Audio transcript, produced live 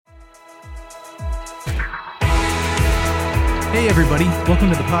Hey everybody, welcome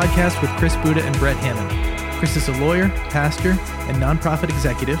to the podcast with Chris Buda and Brett Hammond. Chris is a lawyer, pastor, and nonprofit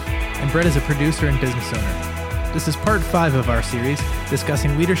executive, and Brett is a producer and business owner. This is part 5 of our series,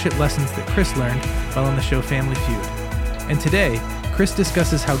 discussing leadership lessons that Chris learned while on the show Family Feud. And today, Chris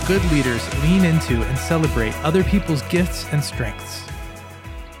discusses how good leaders lean into and celebrate other people's gifts and strengths.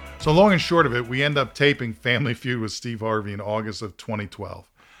 So long and short of it, we end up taping Family Feud with Steve Harvey in August of 2012.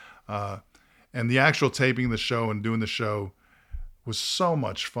 And the actual taping of the show and doing the show was so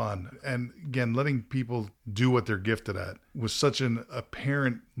much fun. And again, letting people do what they're gifted at was such an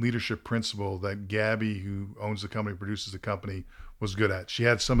apparent leadership principle that Gabby, who owns the company, produces the company, was good at. She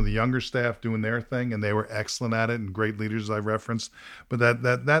had some of the younger staff doing their thing, and they were excellent at it, and great leaders, as I referenced. But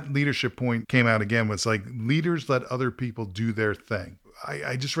that leadership point came out again. Was like, leaders let other people do their thing.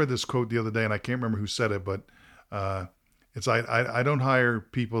 I just read this quote the other day, and I can't remember who said it, but it's I don't hire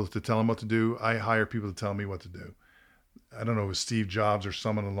people to tell them what to do. I hire people to tell me what to do. I don't know if it was Steve Jobs or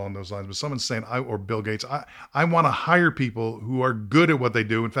someone along those lines, but someone's saying, or Bill Gates, I want to hire people who are good at what they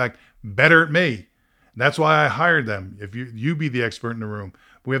do. In fact, better at me. That's why I hired them. If you be the expert in the room.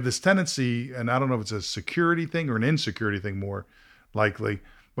 But we have this tendency, and I don't know if it's a security thing or an insecurity thing more likely,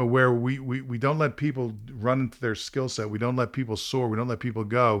 but where we don't let people run into their skill set. We don't let people soar. We don't let people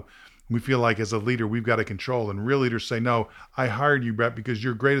go. We feel like as a leader, we've got to control. And real leaders say, no, I hired you, Brett, because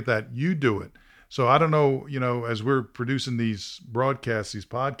you're great at that. You do it. So I don't know, as we're producing these broadcasts, these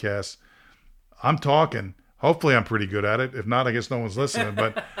podcasts, I'm talking. Hopefully I'm pretty good at it. If not, I guess no one's listening.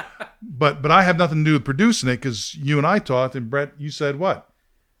 But I have nothing to do with producing it, because you and I talked, and Brett, you said what?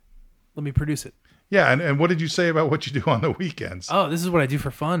 Let me produce it. Yeah, and what did you say about what you do on the weekends? Oh, this is what I do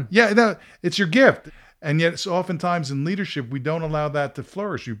for fun. Yeah, no, it's your gift. And yet, so oftentimes in leadership, we don't allow that to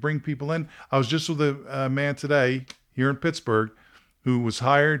flourish. You bring people in. I was just with a man today here in Pittsburgh who was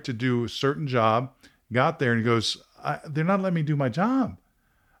hired to do a certain job, got there, and he goes, they're not letting me do my job.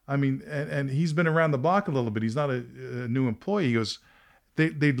 I mean, and he's been around the block a little bit. He's not a new employee. He goes,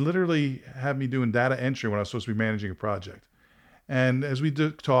 they literally have me doing data entry when I was supposed to be managing a project. And as we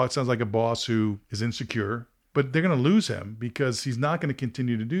talk, it sounds like a boss who is insecure, but they're going to lose him because he's not going to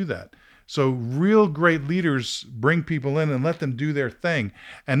continue to do that. So real great leaders bring people in and let them do their thing.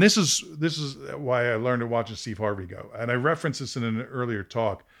 And this is why I learned to watch Steve Harvey go. And I referenced this in an earlier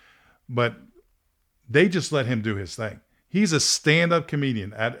talk, but they just let him do his thing. He's a stand-up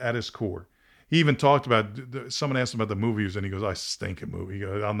comedian at his core. He even talked about, someone asked him about the movie he was in. He goes, I stink at movies. He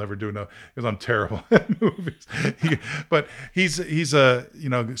goes, I'll never do no, because I'm terrible at movies. But he's a,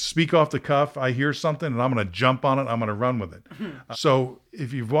 speak off the cuff. I hear something and I'm going to jump on it. I'm going to run with it. So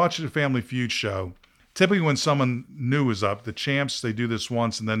if you've watched the Family Feud show, typically when someone new is up, the champs, they do this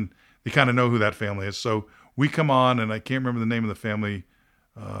once and then they kind of know who that family is. So we come on, and I can't remember the name of the family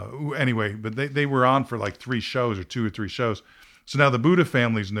anyway, but they were on for like 3 shows or 2 or 3 shows. So now the Buda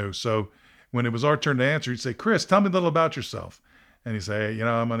family's new. So when it was our turn to answer, he'd say, Chris, tell me a little about yourself. And he'd say, hey,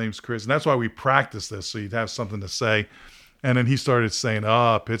 my name's Chris. And that's why we practice this, so you'd have something to say. And then he started saying,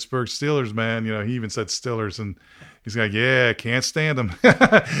 Pittsburgh Steelers, man. He even said Steelers. And he's like, yeah, can't stand them.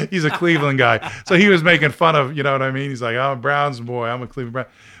 He's a Cleveland guy. So he was making fun of, you know what I mean? He's like, I'm a Browns boy. I'm a Cleveland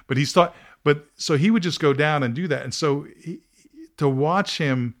Brown. So he would just go down and do that. And so to watch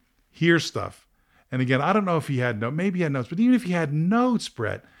him hear stuff. And again, I don't know if he had notes. Maybe he had notes. But even if he had notes,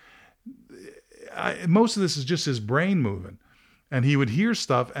 Brett, most of this is just his brain moving, and he would hear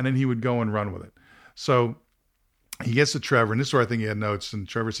stuff and then he would go and run with it. So he gets to Trevor, and this is where I think he had notes, and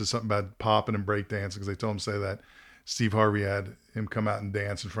Trevor says something about popping and breakdancing, because they told him to say that. Steve Harvey had him come out and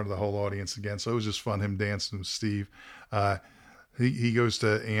dance in front of the whole audience again. So it was just fun, him dancing with Steve. He goes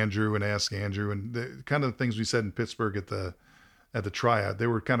to Andrew and asks Andrew, and the kind of the things we said in Pittsburgh at the tryout, they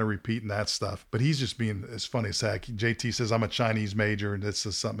were kind of repeating that stuff. But he's just being as funny as heck. JT says, I'm a Chinese major, and this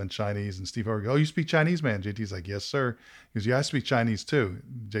is something in Chinese. And Steve Harvey goes, oh, you speak Chinese, man? JT's like, yes, sir. He goes, yeah, I speak Chinese too.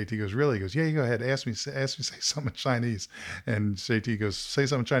 JT goes, really? He goes, yeah, you go ahead. Ask me say something in Chinese. And JT goes, say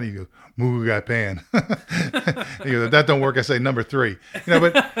something in Chinese. He goes, Mu Gai Pan. He goes, that don't work. I say number 3.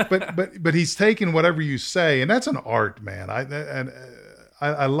 But he's taking whatever you say, and that's an art, man.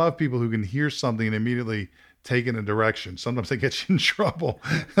 I love people who can hear something and immediately take it in a direction. Sometimes it gets you in trouble.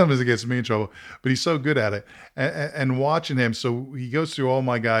 Sometimes it gets me in trouble. But he's so good at it. And watching him, so he goes through all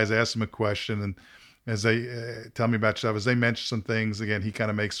my guys, asks them a question, and as they tell me about yourself, as they mention some things, again, he kind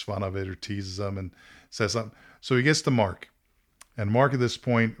of makes fun of it or teases them and says something. So he gets to Mark. And Mark at this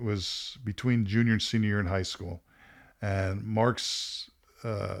point was between junior and senior year in high school. And Mark's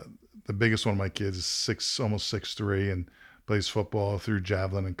the biggest one of my kids, is almost 6'3", and plays football through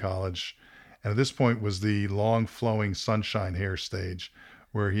javelin in college. And at this point was the long flowing sunshine hair stage,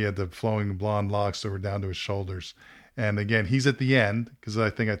 where he had the flowing blonde locks that were down to his shoulders. And again, he's at the end because I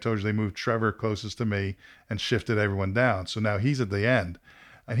think I told you they moved Trevor closest to me and shifted everyone down. So now he's at the end,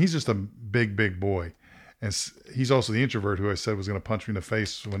 and he's just a big, big boy. And he's also the introvert who I said was going to punch me in the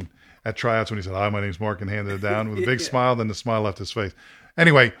face when at tryouts when he said, "Hi, my name's Mark," and handed it down with a big smile. Then the smile left his face.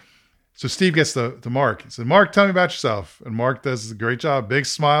 Anyway, so Steve gets to Mark. He said, "Mark, tell me about yourself." And Mark does a great job. Big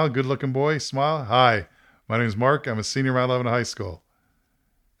smile, good-looking boy, smile. "Hi, my name is Mark. I'm a senior at 11 high school."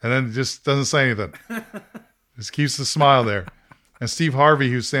 And then just doesn't say anything. Just keeps the smile there. And Steve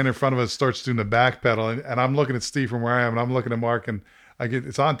Harvey, who's standing in front of us, starts doing the back pedal. And I'm looking at Steve from where I am, and I'm looking at Mark, and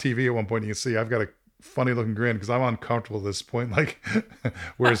it's on TV at one point. You can see I've got a funny looking grin because I'm uncomfortable at this point. Like,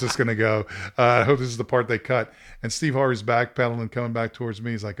 where is this going to go? I hope this is the part they cut. And Steve Harvey's backpedaling and coming back towards me.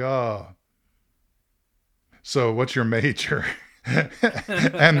 He's like, "Oh, so what's your major?"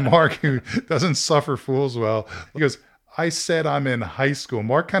 And Mark, who doesn't suffer fools well, he goes, "I said I'm in high school."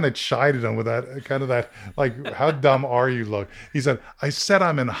 Mark kind of chided him with that, like, "How dumb are you?" look. He said, "I said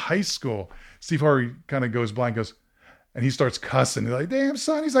I'm in high school." Steve Harvey kind of goes blank, and he starts cussing. He's like, "Damn,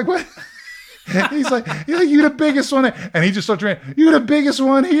 son." He's like, "What?" He's like, "You the biggest one." And he just starts ranting, "You the biggest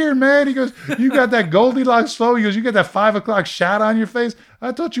one here, man." He goes, "You got that Goldilocks flow." He goes, "You got that 5 o'clock shot on your face.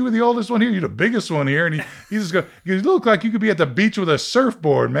 I thought you were the oldest one here. You're the biggest one here." And he just goes, "You look like you could be at the beach with a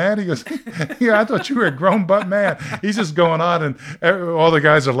surfboard, man." He goes, "Yeah, I thought you were a grown butt man." He's just going on, and all the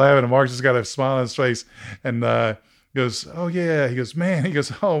guys are laughing, and Mark's just got a smile on his face. And goes, "Oh, yeah." He goes, "Man." He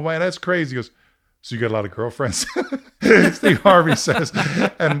goes, "Oh, man, that's crazy." He goes, "So you got a lot of girlfriends?" Steve Harvey says,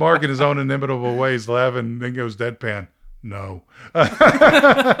 and Mark in his own inimitable ways laughing, and then goes deadpan, "No."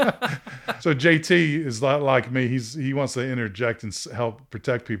 So JT is like me. He wants to interject and help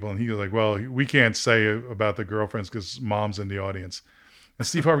protect people. And he goes like, "Well, we can't say about the girlfriends because Mom's in the audience." And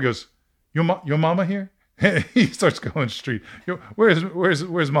Steve Harvey goes, your mama here?" He starts going street.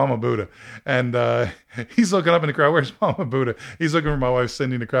 Where's Mama Buddha? And he's looking up in the crowd. "Where's Mama Buddha?" He's looking for my wife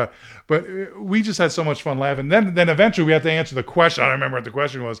Cindy in the crowd. But we just had so much fun laughing. Then eventually we had to answer the question. I don't remember what the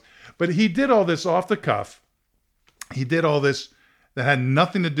question was. But he did all this off the cuff. He did all this that had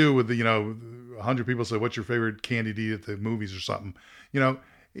nothing to do with 100 people say, "What's your favorite candy to eat at the movies?" or something.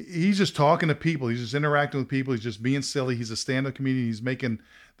 He's just talking to people. He's just interacting with people. He's just being silly. He's a stand-up comedian. He's making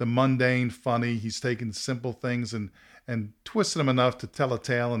the mundane funny. He's taking simple things and twisting them enough to tell a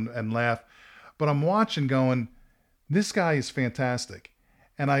tale and laugh. But I'm watching going, this guy is fantastic.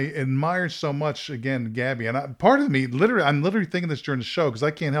 And I admire so much, again, Gabby. And part of me, I'm literally thinking this during the show because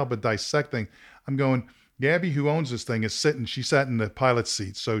I can't help but dissect things. I'm going, Gabby, who owns this thing, she sat in the pilot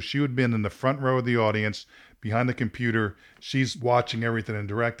seat. So she would have been in the front row of the audience, behind the computer. She's watching everything and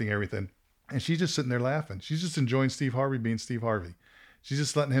directing everything. And she's just sitting there laughing. She's just enjoying Steve Harvey being Steve Harvey. She's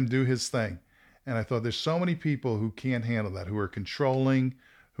just letting him do his thing. And I thought there's so many people who can't handle that, who are controlling,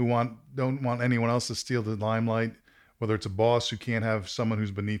 who don't want anyone else to steal the limelight, whether it's a boss who can't have someone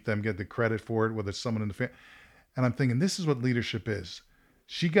who's beneath them get the credit for it, whether it's someone in the family. And I'm thinking, this is what leadership is.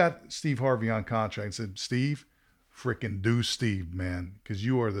 She got Steve Harvey on contract and said, "Steve, freaking do Steve, man, because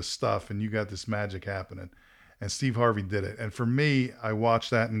you are the stuff and you got this magic happening." And Steve Harvey did it. And for me, I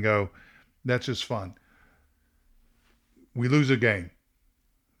watch that and go, that's just fun. We lose a game.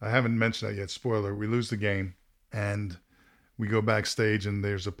 I haven't mentioned that yet. Spoiler, we lose the game. And we go backstage, and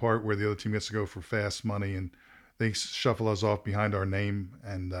there's a part where the other team gets to go for fast money, and they shuffle us off behind our name.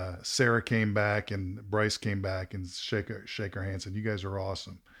 And Sarah came back, and Bryce came back and shake our hands and said, "You guys are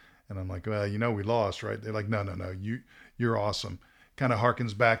awesome." And I'm like, "Well, we lost, right?" They're like, No, you're awesome." Kind of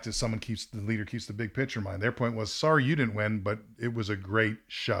harkens back to the leader keeps the big picture in mind. Their point was, sorry you didn't win, but it was a great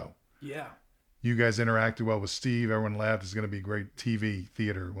show. Yeah. You guys interacted well with Steve. Everyone laughed. It's going to be great TV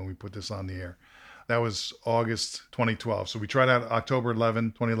theater when we put this on the air. That was August 2012. So we tried out October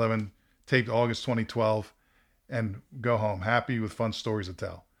 2011, taped August 2012, and go home happy with fun stories to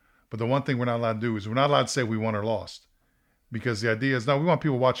tell. But the one thing we're not allowed to do is we're not allowed to say we won or lost. Because the idea is, no, we want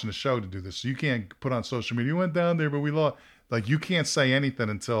people watching the show to do this. So you can't put on social media, "You went down there, but we lost." Like, you can't say anything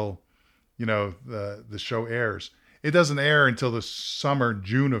until, the show airs. It doesn't air until the summer,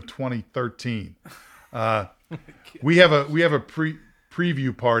 June of 2013. We have a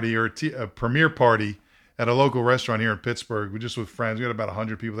preview party or a premiere party at a local restaurant here in Pittsburgh. We're just with friends. We had about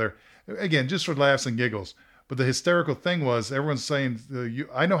 100 people there. Again, just for laughs and giggles. But the hysterical thing was everyone's saying,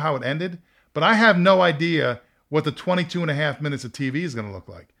 I know how it ended, but I have no idea what the 22 and a half minutes of TV is going to look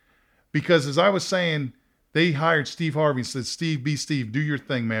like. Because as I was saying, they hired Steve Harvey and said, "Steve, be Steve. Do your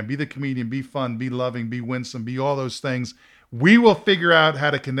thing, man. Be the comedian. Be fun. Be loving. Be winsome. Be all those things. We will figure out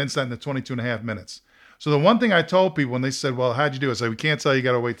how to condense that into 22 and a half minutes." So the one thing I told people when they said, "Well, how'd you do it?" I said, "We can't tell you. You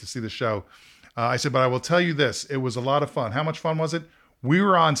got to wait to see the show." I said, "But I will tell you this. It was a lot of fun." How much fun was it? We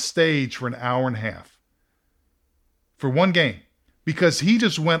were on stage for an hour and a half. for one game because he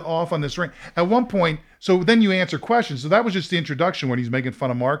just went off on this ring. At one point, so then you answer questions. So that was just the introduction when he's making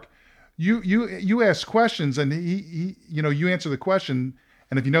fun of Mark. You ask questions and he you answer the question.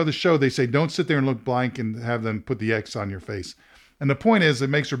 And if you know the show, they say, don't sit there and look blank and have them put the X on your face. And the point is, it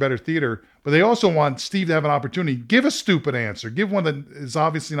makes for better theater. But they also want Steve to have an opportunity. Give a stupid answer. Give one that is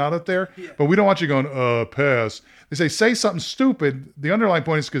obviously not up there. Yeah. But we don't want you going, pass. They say something stupid. The underlying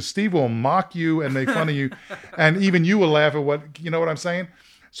point is because Steve will mock you and make fun of you. And even you will laugh at what, you know what I'm saying?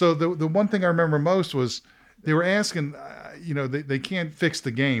 So the one thing I remember most was they were asking, they can't fix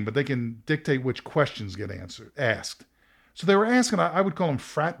the game, but they can dictate which questions get asked. So they were asking, I would call them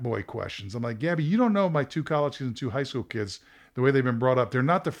frat boy questions. I'm like, Gabby, you don't know my 2 college kids and 2 high school kids, the way they've been brought up. They're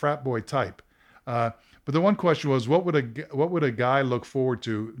not the frat boy type. But the one question was, what would a guy look forward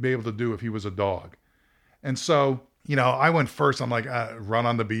to be able to do if he was a dog? And so, I went first. I'm like, run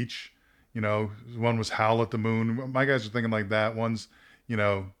on the beach. One was howl at the moon. My guys are thinking like that. One's,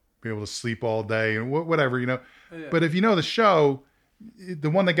 be able to sleep all day and whatever, Yeah. But if you know the show, the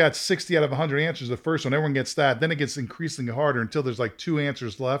one that got 60 out of 100 answers, the first one, everyone gets that. Then it gets increasingly harder until there's like 2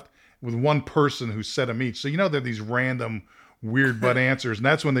 answers left with one person who said them each. So there are these random weird butt answers. And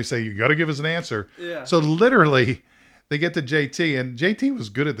that's when they say, you got to give us an answer. Yeah. So literally they get to JT, and JT was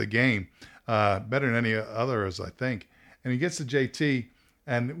good at the game, better than any others, I think. And he gets to JT,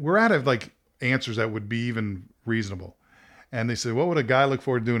 and we're out of like answers that would be even reasonable. And they said, what would a guy look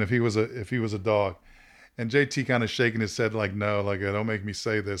forward to doing if he was a dog? And JT kind of shaking his head like, no, like, don't make me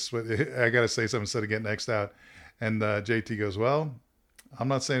say this. But I got to say something instead of getting X'd out. And JT goes, well, I'm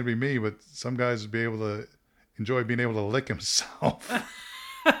not saying it'd be me, but some guys would be able to enjoy being able to lick himself.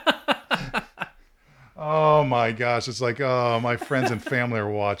 Oh, my gosh. It's like, oh, my friends and family are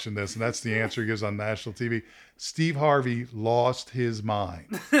watching this. And that's the answer he gives on national TV. Steve Harvey lost his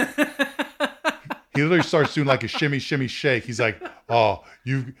mind. He literally starts doing like a shimmy, shimmy, shake. He's like, and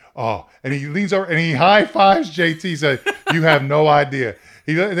he leans over and he high fives JT. He said, you have no idea.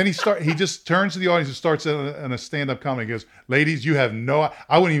 He just turns to the audience and starts in a stand-up comedy. He goes, ladies, you have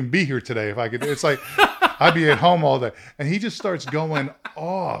I wouldn't even be here today if I could. It's like, I'd be at home all day. And he just starts going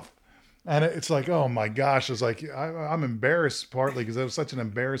off. And it's like, oh my gosh. It's like, I'm embarrassed partly because that was such an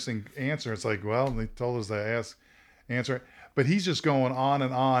embarrassing answer. It's like, well, they told us to answer it. But he's just going on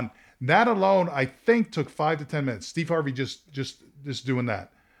and on. That alone, I think, took 5 to 10 minutes. Steve Harvey just doing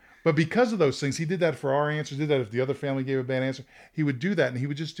that. But because of those things, he did that for our answers, did that if the other family gave a bad answer. He would do that, and he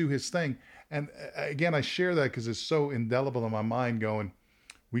would just do his thing. And again, I share that because it's so indelible in my mind going,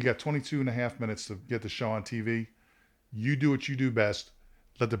 we got 22 and a half minutes to get the show on TV. You do what you do best.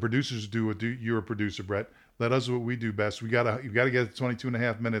 Let the producers do what you're a producer, Brett. Let us do what we do best. You got to get 22 and a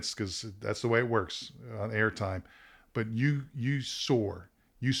half minutes because that's the way it works on airtime. But you soar.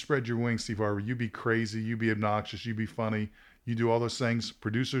 You spread your wings, Steve Harvey. You be crazy. You be obnoxious. You be funny. You do all those things.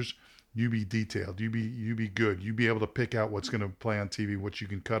 Producers, you be detailed. You be good. You be able to pick out what's going to play on TV, what you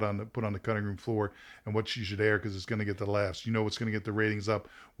can put on the cutting room floor, and what you should air because it's going to get the laughs. You know what's going to get the ratings up.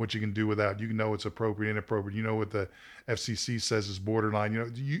 What you can do without. You know what's appropriate, inappropriate. You know what the FCC says is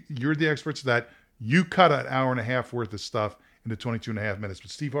borderline. You're the experts of that. You cut an hour and a half worth of stuff into 22 and a half minutes. But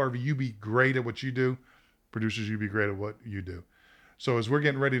Steve Harvey, you be great at what you do. Producers, you be great at what you do. So as we're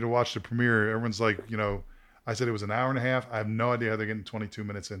getting ready to watch the premiere, everyone's like, I said it was an hour and a half. I have no idea how they're getting 22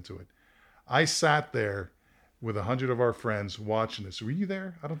 minutes into it. I sat there with 100 of our friends watching this. Were you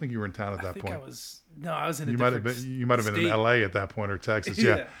there? I don't think you were in town at that point. I was in a You might have been in LA at that point or Texas.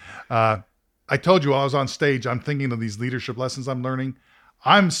 Yeah. I told you I was on stage. I'm thinking of these leadership lessons I'm learning.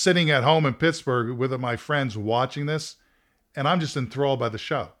 I'm sitting at home in Pittsburgh with my friends watching this, and I'm just enthralled by the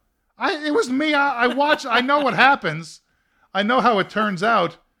show. It was me. I watch. I know what happens. I know how it turns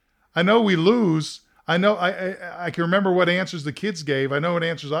out. I know we lose. I know I can remember what answers the kids gave. I know what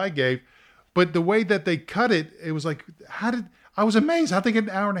answers I gave. But the way that they cut it, it was like, I was amazed. I think an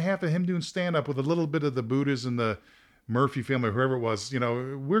hour and a half of him doing stand-up with a little bit of the Buddhas and the Murphy family, or whoever it was,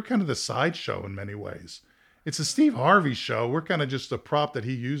 we're kind of the sideshow in many ways. It's a Steve Harvey show. We're kind of just a prop that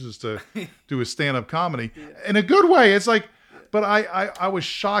he uses to do his stand-up comedy. In a good way. It's like, but I was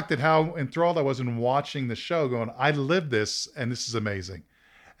shocked at how enthralled I was in watching the show going, I lived this, and this is amazing.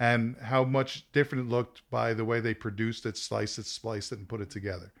 And how much different it looked by the way they produced it, sliced it, spliced it, and put it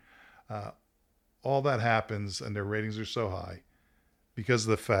together. All that happens, and their ratings are so high because of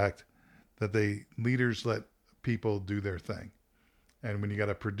the fact that leaders let people do their thing. And when you got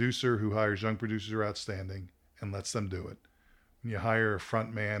a producer who hires young producers who are outstanding and lets them do it, when you hire a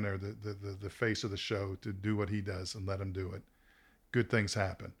front man or the face of the show to do what he does and let him do it, good things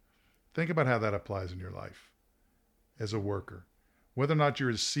happen. Think about how that applies in your life as a worker. Whether or not you're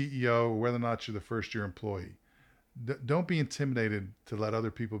a CEO or whether or not you're the first-year employee, don't be intimidated to let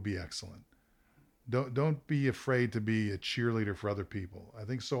other people be excellent. Don't be afraid to be a cheerleader for other people. I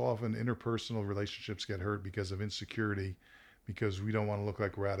think so often interpersonal relationships get hurt because of insecurity, because we don't want to look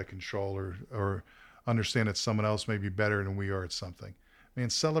like we're out of control or understand that someone else may be better than we are at something. Man,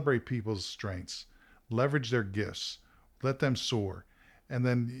 celebrate people's strengths, leverage their gifts, let them soar. And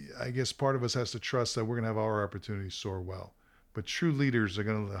then I guess part of us has to trust that we're going to have our opportunities soar well. But true leaders are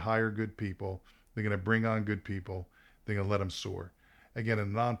going to hire good people. They're going to bring on good people. They're going to let them soar. Again,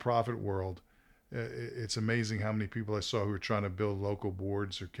 in the nonprofit world, it's amazing how many people I saw who were trying to build local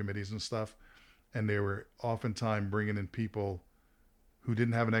boards or committees and stuff. And they were oftentimes bringing in people who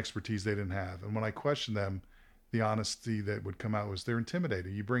didn't have an expertise they didn't have. And when I questioned them, the honesty that would come out was they're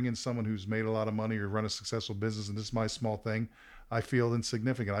intimidated. You bring in someone who's made a lot of money or run a successful business, and this is my small thing, I feel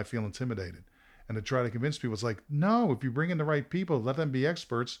insignificant. I feel intimidated. And to try to convince people, it's like, no, if you bring in the right people, let them be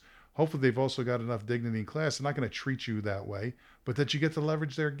experts. Hopefully they've also got enough dignity in class. They're not going to treat you that way, but that you get to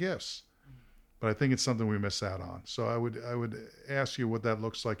leverage their gifts. But I think it's something we miss out on. So I would ask you what that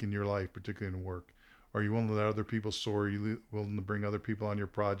looks like in your life, particularly in work. Are you willing to let other people soar? Are you willing to bring other people on your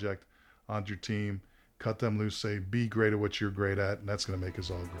project, on your team, cut them loose, say, be great at what you're great at, and that's going to make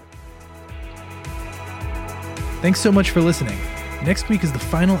us all great. Thanks so much for listening. Next week is the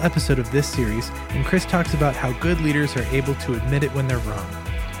final episode of this series, and Chris talks about how good leaders are able to admit it when they're wrong.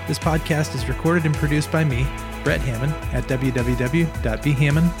 This podcast is recorded and produced by me, Brett Hammond, at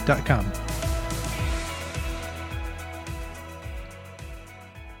www.bhammond.com.